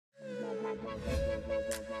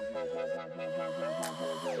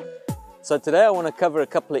So today I want to cover a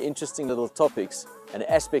couple of interesting little topics and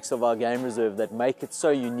aspects of our game reserve that make it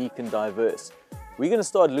so unique and diverse. We're going to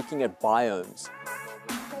start looking at biomes.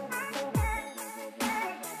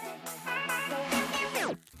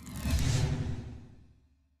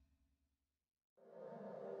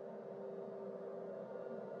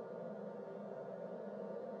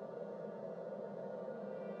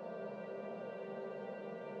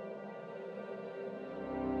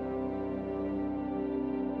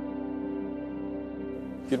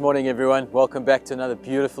 Good morning everyone, welcome back to another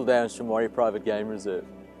beautiful day on Shamwari Private Game Reserve.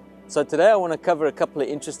 So today I want to cover a couple of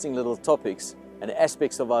interesting little topics and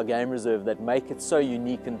aspects of our game reserve that make it so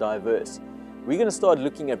unique and diverse. We're going to start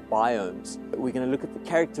looking at biomes. We're going to look at the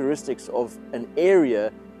characteristics of an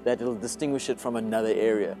area that will distinguish it from another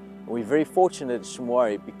area. And we're very fortunate at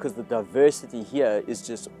Shamwari because the diversity here is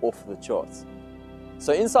just off the charts.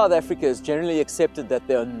 So in South Africa it's generally accepted that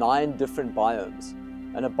there are 9 different biomes.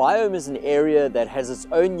 And a biome is an area that has its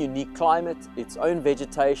own unique climate, its own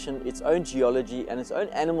vegetation, its own geology, and its own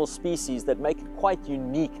animal species that make it quite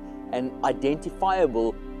unique and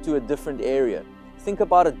identifiable to a different area. Think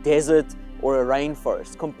about a desert or a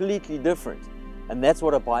rainforest, completely different. And that's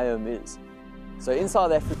what a biome is. So in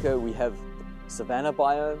South Africa, we have savanna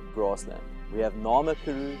biome, grassland. We have Nama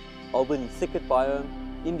Karoo, Albany Thicket Biome,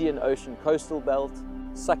 Indian Ocean coastal belt,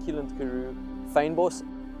 succulent Karoo, fynbos.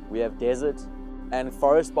 We have desert and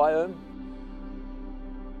forest biome.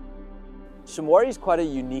 Shamwari is quite a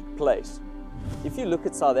unique place. If you look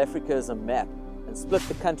at South Africa as a map and split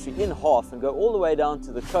the country in half and go all the way down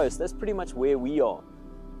to the coast, that's pretty much where we are.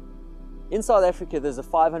 In South Africa there's a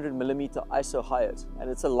 500mm ISO height, and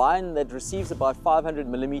it's a line that receives about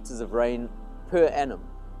 500mm of rain per annum.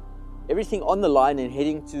 Everything on the line and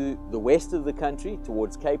heading to the west of the country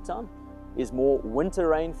towards Cape Town is more winter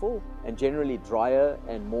rainfall and generally drier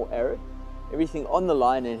and more arid. Everything on the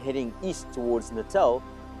line and heading east towards Natal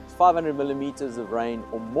is 500mm of rain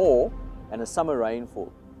or more and a summer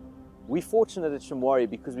rainfall. We're fortunate at Shamwari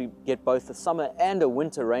because we get both a summer and a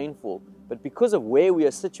winter rainfall, but because of where we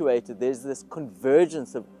are situated, there's this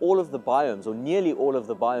convergence of all of the biomes, or nearly all of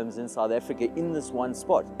the biomes in South Africa, in this one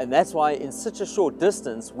spot. And that's why in such a short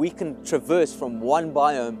distance, we can traverse from one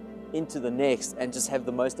biome into the next and just have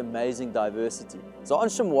the most amazing diversity. So on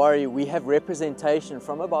Shamwari we have representation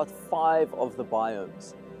from about 5 of the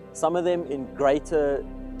biomes, some of them in greater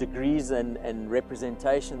degrees and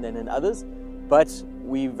representation than in others, but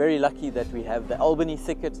we're very lucky that we have the Albany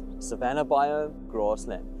Thicket, savanna biome,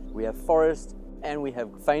 grassland. We have forest and we have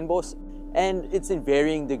fynbos, and it's in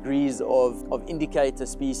varying degrees of indicator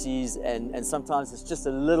species, and sometimes it's just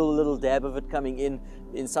a little dab of it coming in.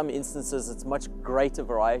 In some instances it's much greater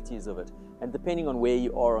varieties of it, and depending on where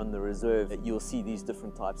you are on the reserve you'll see these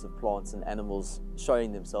different types of plants and animals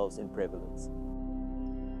showing themselves in prevalence.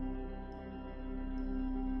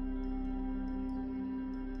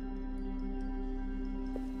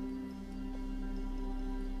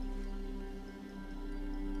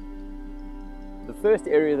 The first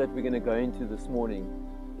area that we're going to go into this morning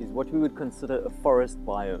is what we would consider a forest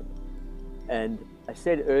biome. And I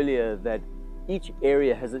said earlier that each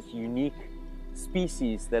area has its unique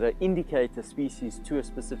species that are indicator species to a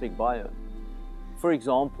specific biome. For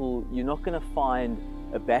example, you're not going to find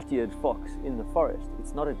a bat-eared fox in the forest.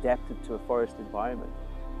 It's not adapted to a forest environment.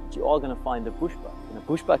 But you are going to find a bushbuck, and a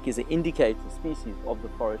bushbuck is an indicator species of the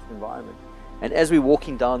forest environment. And as we're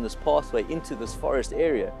walking down this pathway into this forest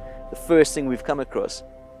area, the first thing we've come across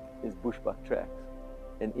is bushbuck tracks,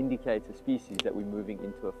 an indicator species that we're moving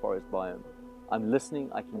into a forest biome. I'm listening,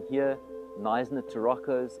 I can hear Neisner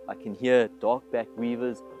tarocos, I can hear dark-back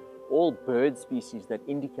weavers, all bird species that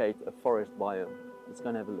indicate a forest biome. Let's go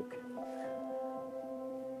and have a look.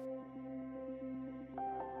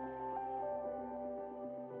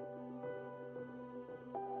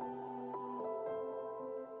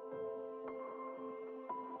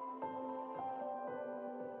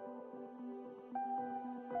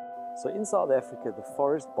 So in South Africa, the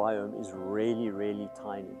forest biome is really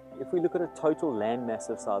tiny. If we look at a total land mass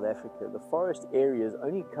of South Africa, the forest areas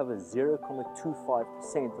only cover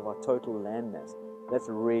 0.25% of our total land mass. That's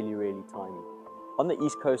really tiny. On the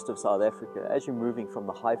east coast of South Africa, as you're moving from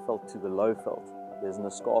the high veld to the low veld, there's an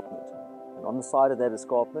escarpment. And on the side of that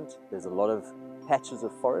escarpment, there's a lot of patches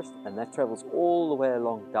of forest, and that travels all the way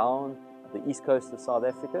along down the east coast of South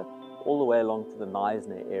Africa, all the way along to the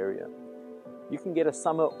Neisner area. You can get a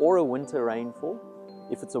summer or a winter rainfall.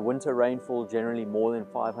 If it's a winter rainfall, generally more than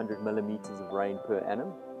 500mm of rain per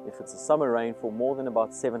annum. If it's a summer rainfall, more than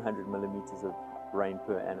about 700mm of rain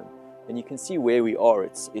per annum. And you can see where we are.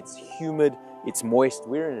 It's humid, it's moist.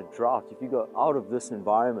 We're in a drought. If you go out of this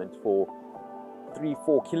environment for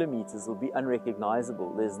 3-4 kilometers will be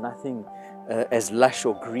unrecognizable. There's nothing as lush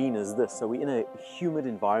or green as this. So we're in a humid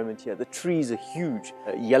environment here. The trees are huge.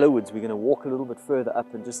 Yellowwoods, we're going to walk a little bit further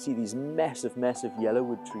up and just see these massive, massive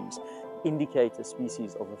yellowwood trees indicate a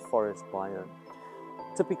species of a forest biome.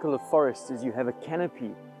 Typical of forests is you have a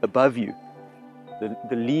canopy above you.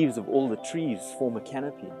 The leaves of all the trees form a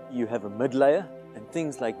canopy. You have a mid-layer and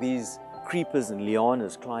things like these creepers and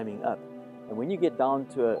lianas climbing up. And when you get down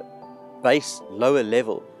to a base lower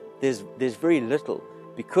level, there's very little,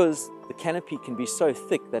 because the canopy can be so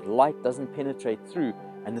thick that light doesn't penetrate through,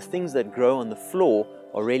 and the things that grow on the floor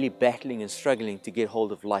are really battling and struggling to get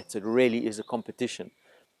hold of light. So it really is a competition.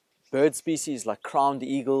 Bird species like crowned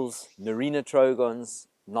eagles, Narina trogons,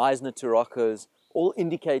 Neisner turacos, all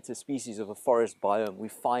indicate a species of a forest biome. We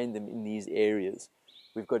find them in these areas.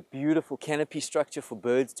 We've got beautiful canopy structure for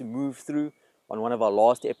birds to move through. On one of our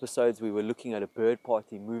last episodes, we were looking at a bird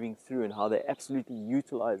party moving through and how they absolutely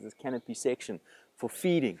utilize this canopy section for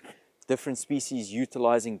feeding. Different species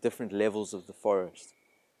utilizing different levels of the forest.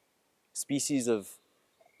 Species of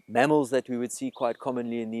mammals that we would see quite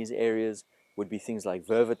commonly in these areas would be things like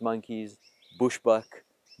vervet monkeys, bushbuck,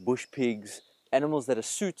 bush pigs, animals that are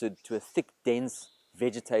suited to a thick, dense,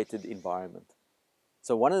 vegetated environment.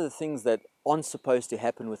 So one of the things that aren't supposed to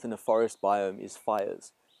happen within a forest biome is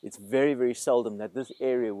fires. It's very, very seldom that this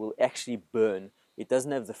area will actually burn. It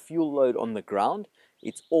doesn't have the fuel load on the ground.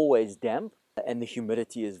 It's always damp and the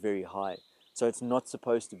humidity is very high. So it's not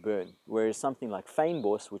supposed to burn. Whereas something like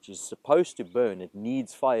fynbos, which is supposed to burn, it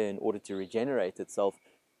needs fire in order to regenerate itself,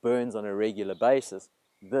 burns on a regular basis.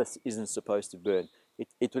 This isn't supposed to burn.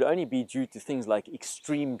 It would only be due to things like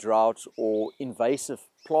extreme droughts or invasive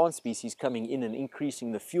plant species coming in and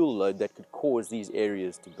increasing the fuel load that could cause these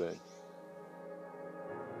areas to burn.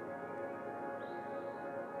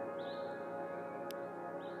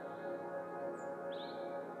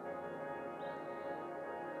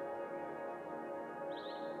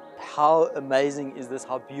 How amazing is this?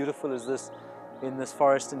 How beautiful is this in this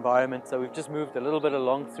forest environment? So we've just moved a little bit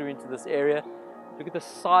along through into this area. Look at the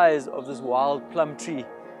size of this wild plum tree.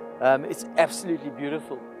 It's absolutely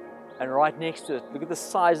beautiful. And right next to it, look at the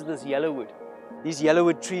size of this yellowwood. These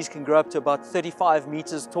yellowwood trees can grow up to about 35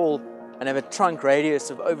 meters tall and have a trunk radius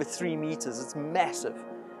of over 3 meters. It's massive.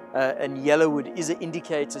 And yellowwood is an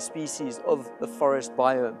indicator species of the forest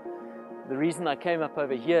biome. The reason I came up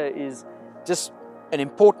over here is just an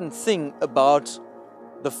important thing about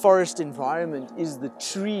the forest environment is the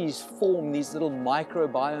trees form these little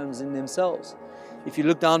microbiomes in themselves. If you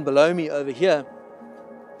look down below me over here,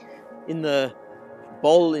 in the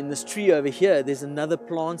bowl in this tree over here, there's another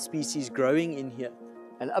plant species growing in here.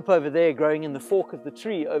 And up over there, growing in the fork of the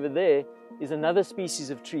tree over there, is another species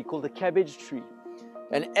of tree called the cabbage tree.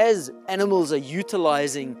 And as animals are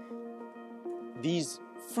utilizing these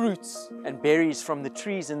fruits and berries from the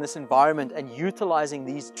trees in this environment and utilizing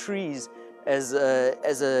these trees as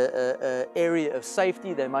a area of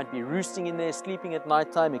safety, they might be roosting in there, sleeping at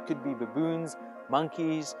nighttime. It could be baboons,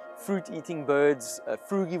 monkeys, fruit-eating birds,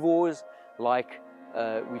 frugivores like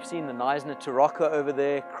we've seen the Neisner turaca over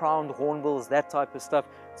there, crowned hornbills, that type of stuff.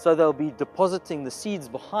 So they'll be depositing the seeds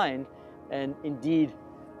behind, and indeed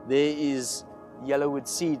there is yellowwood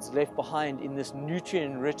seeds left behind in this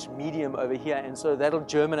nutrient-rich medium over here, and so that'll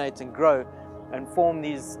germinate and grow and form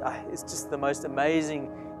these, it's just the most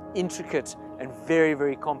amazing, intricate and very,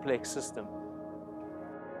 very complex system.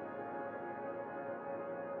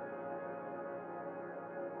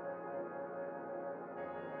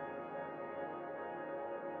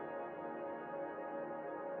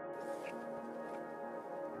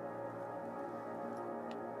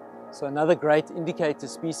 So another great indicator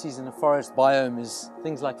species in a forest biome is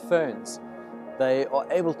things like ferns. They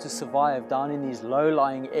are able to survive down in these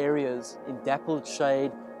low-lying areas in dappled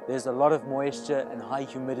shade. There's a lot of moisture and high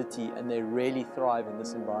humidity, and they really thrive in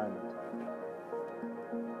this environment.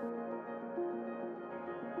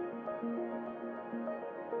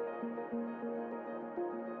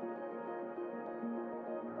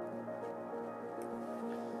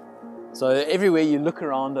 So everywhere you look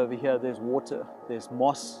around over here, there's water, there's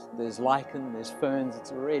moss, there's lichen, there's ferns.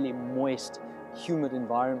 It's a really moist, humid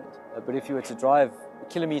environment. But if you were to drive a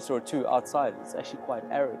kilometer or two outside, it's actually quite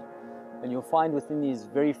arid. And you'll find within these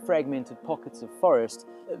very fragmented pockets of forest,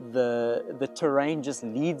 the terrain just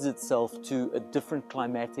leads itself to a different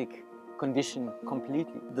climatic condition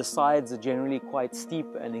completely. The sides are generally quite steep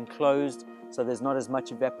and enclosed, so there's not as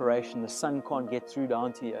much evaporation. The sun can't get through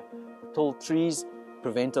down to here. Tall trees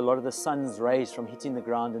prevent a lot of the sun's rays from hitting the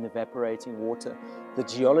ground and evaporating water. The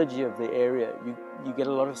geology of the area, you get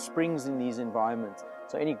a lot of springs in these environments.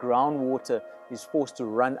 So any groundwater is forced to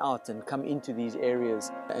run out and come into these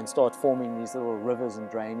areas and start forming these little rivers and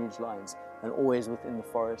drainage lines, and always within the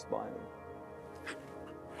forest biome.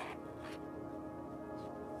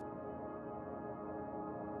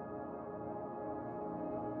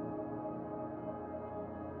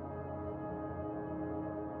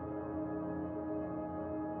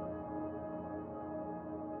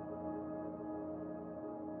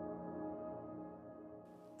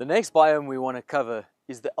 The next biome we want to cover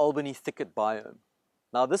is the Albany Thicket Biome.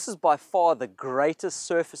 Now this is by far the greatest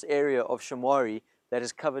surface area of Shamwari that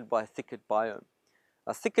is covered by Thicket Biome.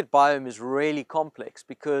 A thicket biome is really complex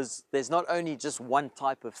because there's not only just one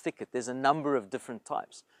type of thicket, there's a number of different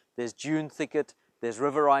types. There's dune thicket, there's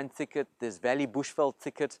riverine thicket, there's valley bushveld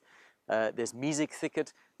thicket, there's mesic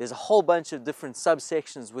thicket. There's a whole bunch of different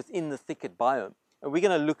subsections within the thicket biome. And we're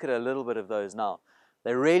going to look at a little bit of those now.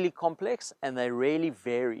 They're really complex and they're really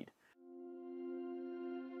varied.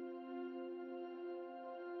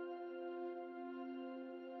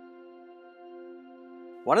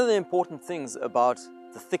 One of the important things about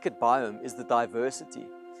the thicket biome is the diversity.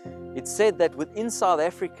 It's said that within South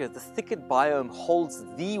Africa, the thicket biome holds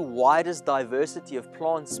the widest diversity of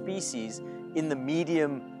plant species in the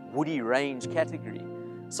medium woody range category.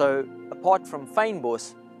 So apart from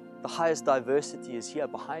fynbos, the highest diversity is here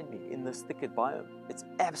behind me in this thicket biome. It's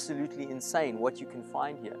absolutely insane what you can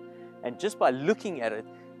find here. And just by looking at it,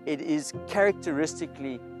 it is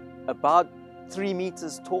characteristically about 3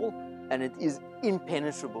 meters tall, and it is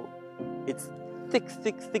impenetrable. It's thick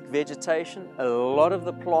vegetation. A lot of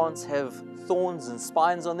the plants have thorns and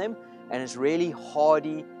spines on them, and it's really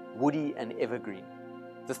hardy, woody, and evergreen.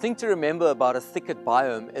 The thing to remember about a thicket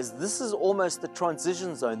biome is this is almost the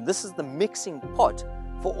transition zone. This is the mixing pot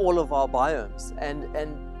for all of our biomes, and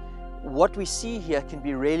what we see here can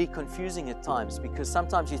be really confusing at times, because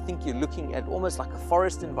sometimes you think you're looking at almost like a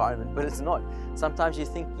forest environment, but it's not. Sometimes you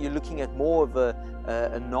think you're looking at more of a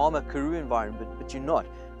Nama Karoo environment, but you're not.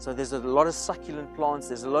 So there's a lot of succulent plants,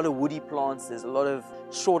 there's a lot of woody plants, there's a lot of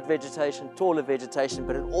short vegetation, taller vegetation,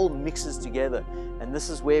 but it all mixes together. And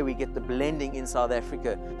this is where we get the blending in South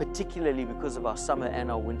Africa, particularly because of our summer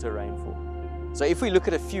and our winter rainfall. So if we look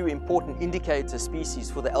at a few important indicator species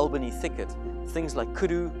for the Albany thicket, things like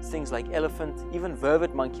kudu, things like elephant, even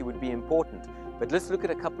vervet monkey would be important. But let's look at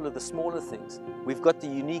a couple of the smaller things. We've got the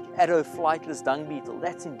unique addo flightless dung beetle.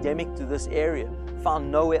 That's endemic to this area, found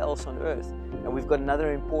nowhere else on Earth. And we've got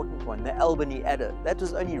another important one, the Albany adder. That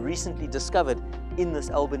was only recently discovered in this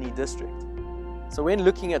Albany district. So when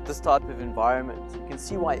looking at this type of environment, you can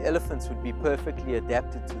see why elephants would be perfectly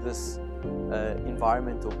adapted to this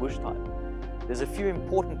environment or bush type. There's a few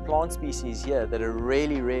important plant species here that are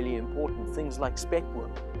really important. Things like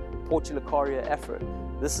speckworm, Portulacaria afra.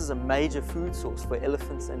 This is a major food source for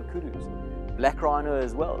elephants and kudus. Black rhino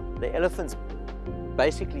as well. The elephants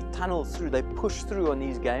basically tunnel through, they push through on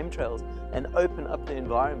these game trails and open up the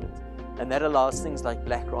environment. And that allows things like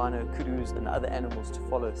black rhino, kudus and other animals to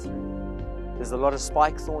follow through. There's a lot of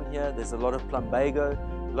spikethorn here, there's a lot of plumbago,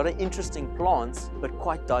 a lot of interesting plants, but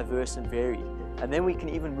quite diverse and varied. And then we can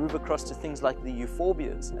even move across to things like the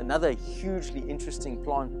Euphorbias, another hugely interesting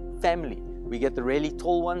plant family. We get the really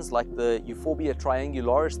tall ones like the Euphorbia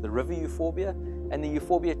triangularis, the river euphorbia, and the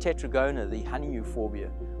Euphorbia tetragona, the honey euphorbia,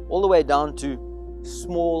 all the way down to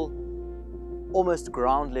small, almost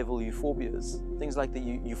ground level euphorbias, things like the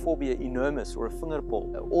Euphorbia enormis or a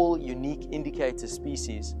fingerpole, all unique indicator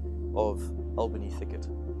species of Albany thicket.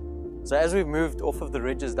 So as we've moved off of the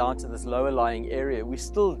ridges down to this lower lying area, we're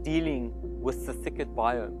still dealing with the thicket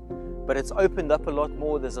biome, but it's opened up a lot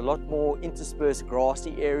more. There's a lot more interspersed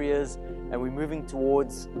grassy areas, and we're moving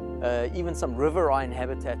towards even some riverine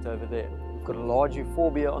habitat over there. We've got a large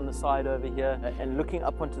euphorbia on the side over here, and looking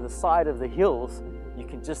up onto the side of the hills, you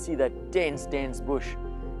can just see that dense bush.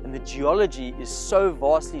 And the geology is so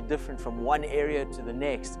vastly different from one area to the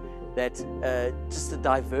next that just the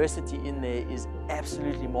diversity in there is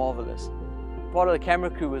absolutely marvelous. Part of the camera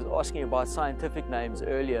crew was asking about scientific names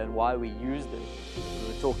earlier and why we use them. We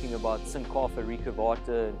were talking about Syncarpa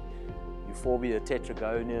recurvata, and Euphorbia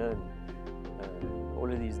tetragona, and all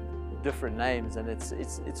of these different names, and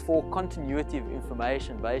it's for continuity of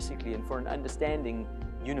information basically, and for an understanding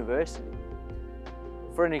universally.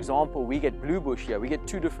 For an example, we get blue bush here. We get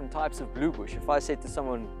 2 different types of blue bush. If I said to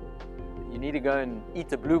someone, you need to go and eat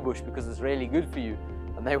the blue bush because it's really good for you,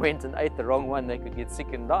 and they went and ate the wrong one, they could get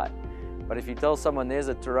sick and die. But if you tell someone there's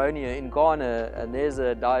a Tyronia in Ghana and there's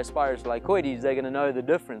a Diospyros lycoides, they're going to know the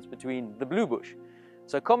difference between the blue bush.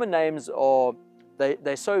 So common names are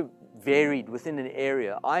they're so varied within an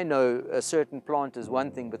area. I know a certain plant is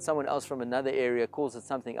one thing, but someone else from another area calls it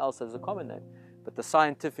something else as a common name. But the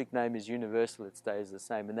scientific name is universal, it stays the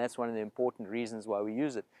same, and that's one of the important reasons why we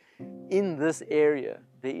use it. In this area,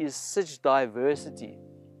 there is such diversity.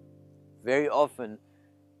 Very often,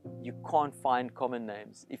 you can't find common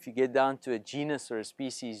names. If you get down to a genus or a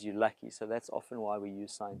species, you're lucky, so that's often why we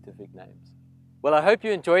use scientific names. Well, I hope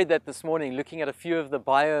you enjoyed that this morning, looking at a few of the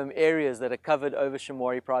biome areas that are covered over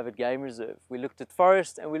Shamwari Private Game Reserve. We looked at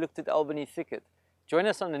forest and we looked at Albany Thicket. Join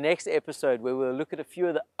us on the next episode where we'll look at a few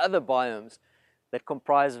of the other biomes that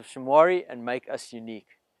comprise of Shamwari and make us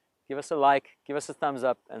unique. Give us a like, give us a thumbs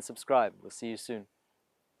up, and subscribe. We'll see you soon.